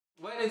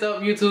What is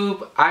up,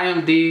 YouTube? I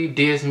am D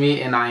is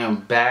me, and I am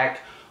back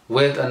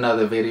with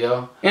another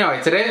video.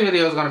 Anyway, today's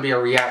video is going to be a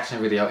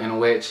reaction video in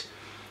which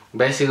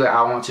basically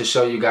I want to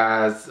show you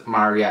guys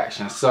my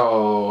reaction.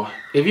 So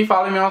if you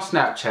follow me on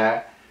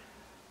Snapchat,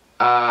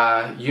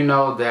 you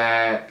know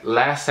that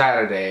last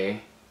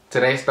Saturday,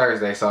 today's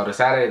Thursday, so the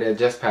Saturday that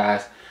just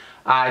passed,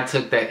 I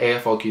took the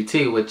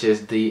AFOQT, which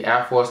is the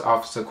Air Force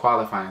Officer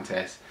Qualifying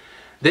Test.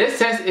 This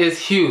test is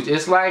huge.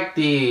 It's like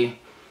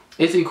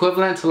it's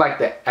equivalent to like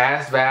the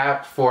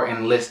ASVAB for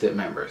enlisted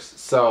members.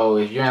 So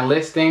if you're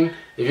enlisting,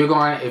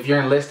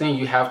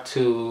 you have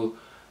to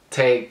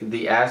take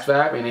the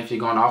ASVAB, and if you're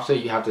going officer,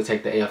 you have to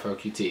take the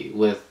AFOQT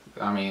with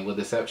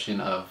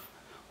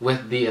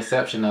the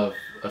exception of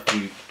a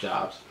few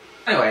jobs.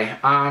 Anyway,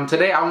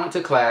 today I went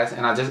to class,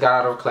 and I just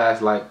got out of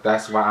class. Like,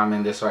 that's why I'm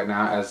in this right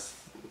now. As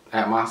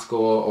at my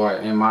school or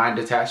in my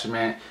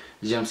detachment,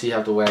 GMC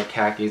have to wear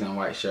khakis and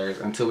white shirts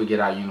until we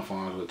get our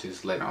uniforms, which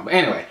is later on. But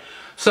anyway,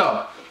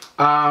 so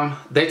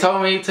they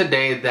told me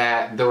today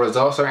that the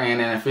results are in,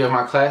 and a few of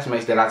my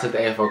classmates that I took the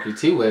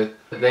AFOQT with,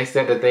 they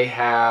said that they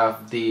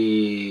have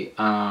the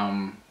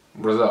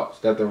results,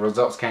 that the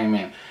results came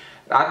in.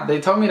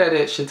 They told me that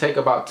it should take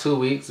about 2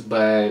 weeks,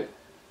 but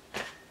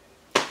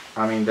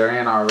I mean, they're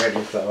in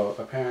already, so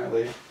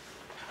apparently.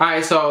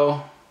 Alright,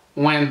 so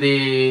when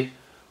we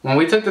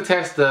took the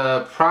test,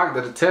 the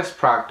test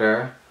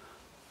proctor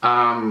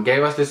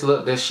gave us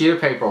this sheet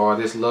of paper, or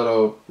this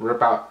little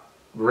ripped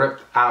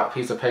out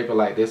piece of paper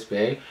like this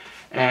big,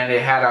 and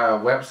it had a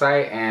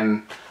website,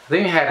 and I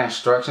think it had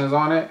instructions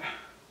on it.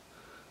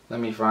 Let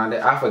me find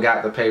it. I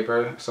forgot the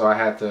paper, so I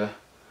had to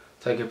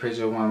take a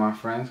picture of one of my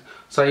friends.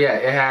 So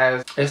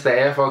yeah, it's the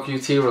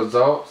AFOQT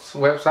results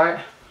website.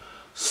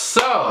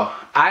 So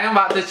I am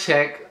about to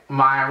check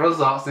my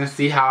results and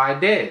see how I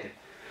did.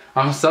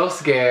 I'm so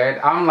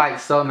scared. I'm like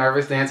so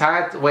nervous. The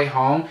entire way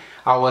home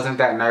I wasn't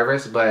that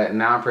nervous, but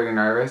now I'm pretty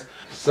nervous.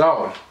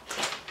 So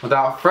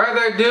without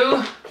further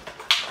ado,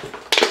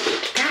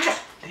 God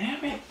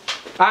damn it.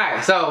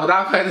 Alright, so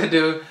without further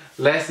ado,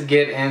 let's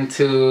get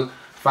into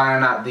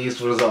finding out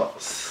these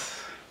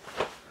results.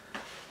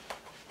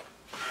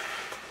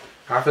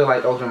 I feel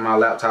like opening my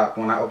laptop.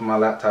 When I open my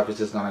laptop, it's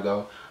just gonna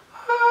go.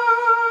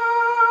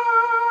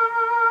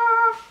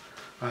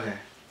 Okay,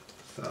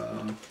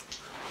 so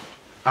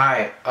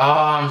alright,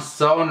 I'm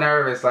so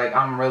nervous. Like,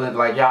 I'm really,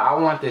 like, y'all, I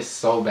want this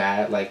so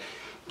bad. Like,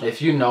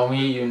 if you know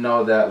me, you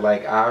know that,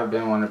 like, I've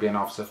been wanting to be an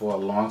officer for a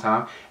long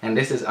time, and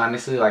this is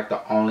honestly, like,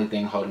 the only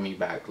thing holding me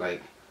back.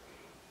 Like,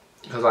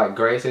 because, like,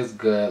 Grace is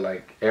good,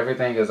 like,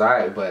 everything is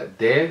alright, but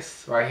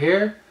this right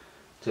here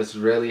just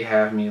really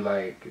have me,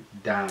 like,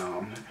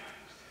 down.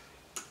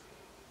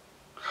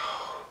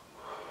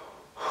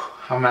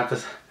 I'm at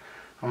the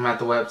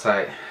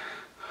website.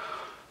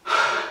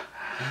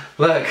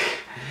 Look,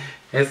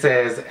 it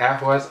says Air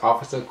Force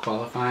Officer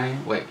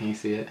Qualifying. Wait, can you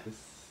see it?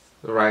 It's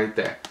right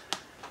there.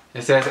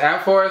 It says Air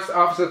Force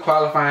Officer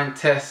Qualifying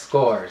Test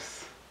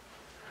Scores.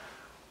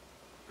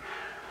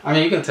 I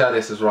mean, you can tell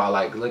this is raw.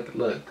 Like, look,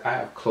 I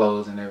have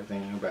clothes and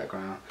everything in the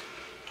background.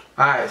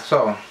 Alright,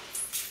 so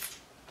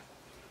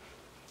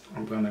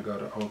I'm gonna go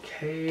to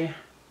OK.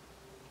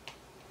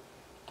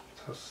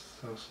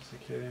 Social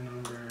security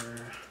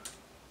number.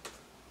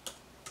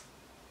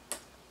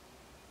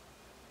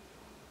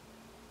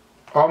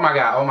 Oh my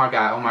god, oh my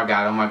god, oh my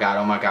god, oh my god,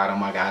 oh my god, oh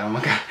my god, oh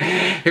my god.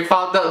 It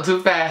popped up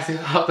too fast,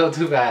 it popped up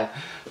too fast.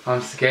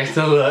 I'm scared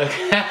to look.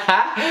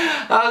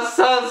 I'm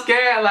so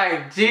scared,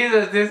 like,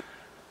 Jesus, this.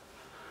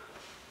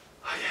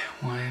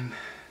 Okay, 1,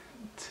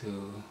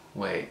 2,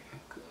 wait. Lord,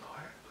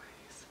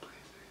 please, please,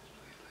 please,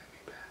 please let me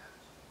pass.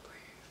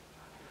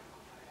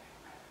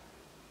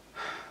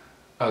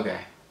 Please.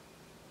 Okay.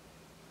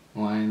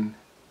 1,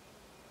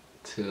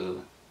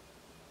 2,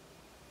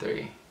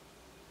 3.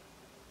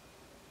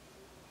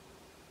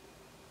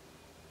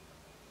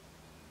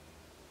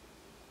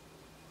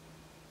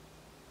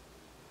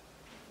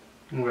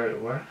 Wait,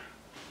 what?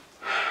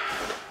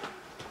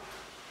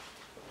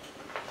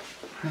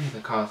 I need to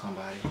call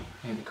somebody.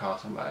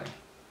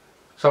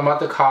 So I'm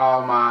about to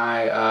call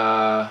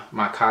my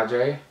my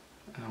cadre,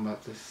 and I'm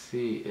about to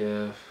see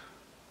if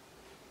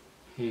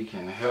he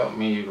can help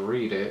me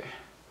read it.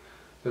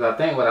 Because I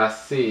think what I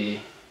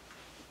see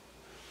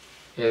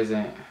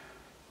isn't.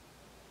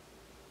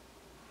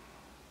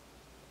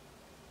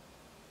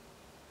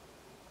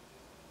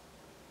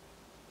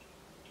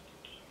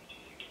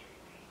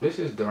 This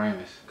is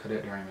Doremus,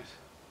 Cadet Doremus.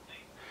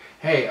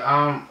 Hey,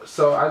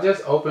 so I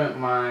just opened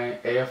my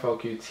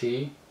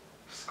AFOQT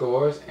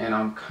scores, and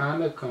I'm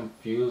kind of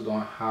confused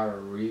on how to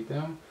read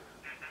them.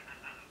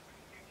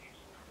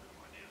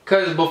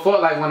 Cause before,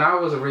 like, when I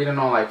was reading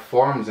on like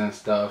forums and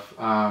stuff,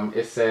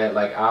 it said,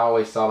 like, I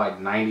always saw like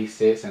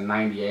 96 and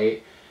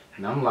 98,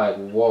 and I'm like,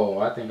 whoa,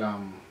 I think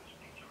I'm.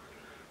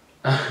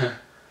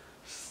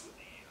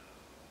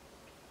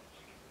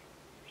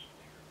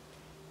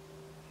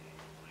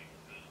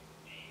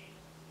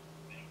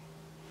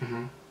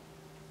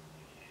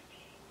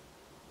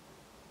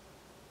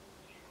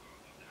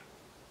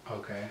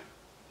 Okay.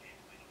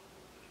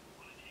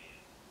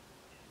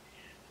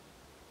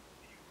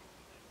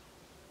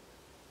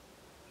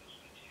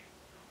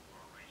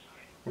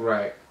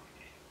 Right.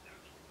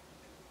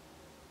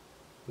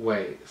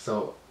 Wait,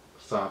 so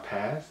I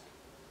passed?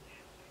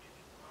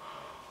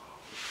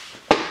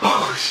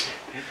 Oh shit.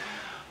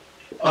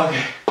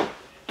 Okay.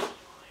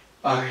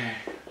 Okay.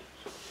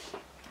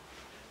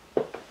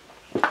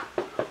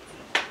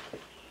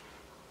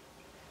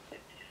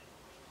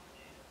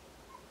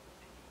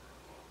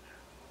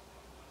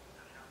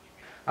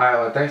 Alright,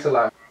 well, thanks a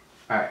lot.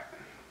 Alright.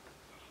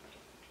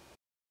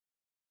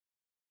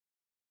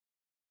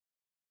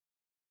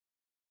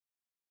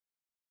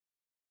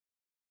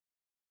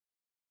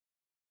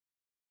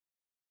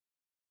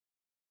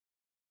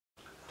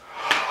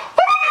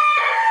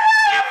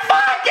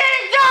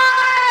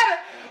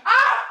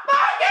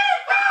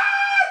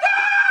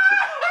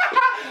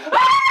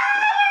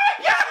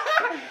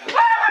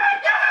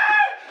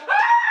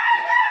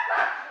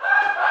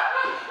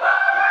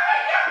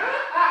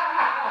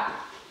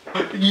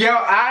 Yo,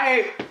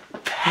 I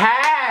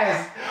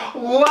passed.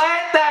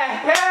 What the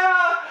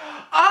hell?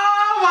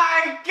 Oh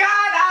my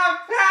god, I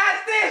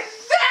passed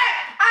this shit.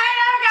 I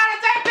never gotta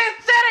take this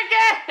shit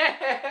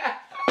again.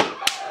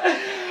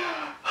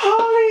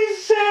 Holy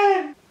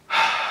shit.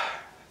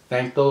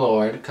 Thank the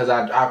Lord, because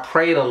I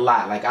prayed a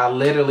lot. Like, I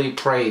literally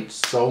prayed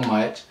so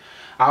much.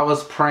 I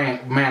was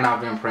praying, man, I've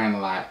been praying a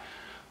lot.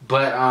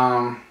 But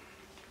I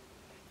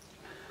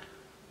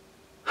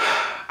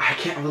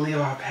can't believe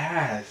I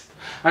passed.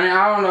 I mean,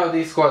 I don't know if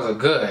these scores are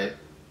good.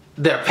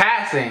 They're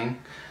passing.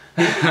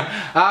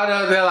 I don't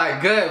know if they're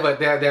like good, but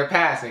they're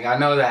passing. I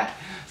know that.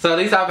 So at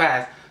least I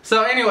passed.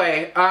 So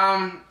anyway,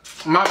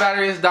 my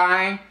battery is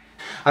dying.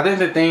 I think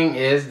the thing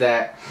is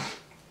that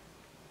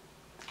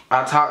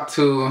I talked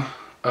to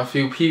a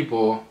few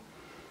people.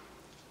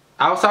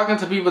 I was talking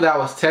to people that I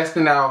was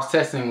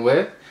testing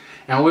with,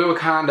 and we were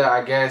kind of,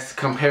 I guess,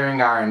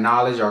 comparing our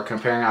knowledge or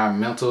comparing our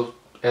mental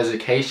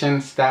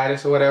education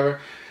status or whatever.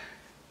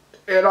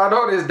 And I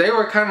noticed they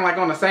were kind of like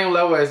on the same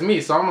level as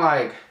me. So I'm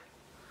like,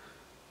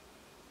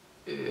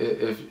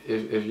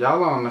 if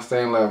y'all are on the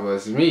same level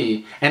as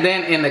me. And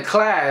then in the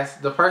class,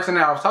 the person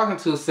that I was talking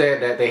to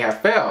said that they had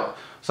failed.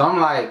 So I'm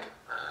like,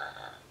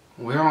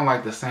 we're on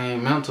like the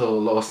same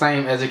mental or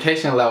same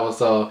education level.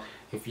 So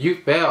if you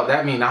failed,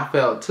 that means I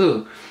failed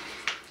too.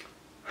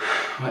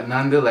 But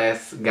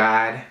nonetheless,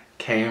 God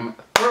came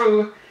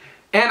through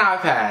and I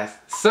passed.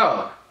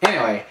 So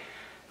anyway,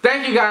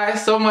 thank you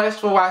guys so much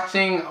for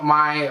watching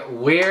my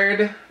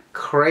weird,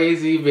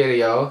 crazy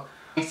video.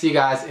 See you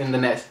guys in the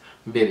next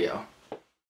video.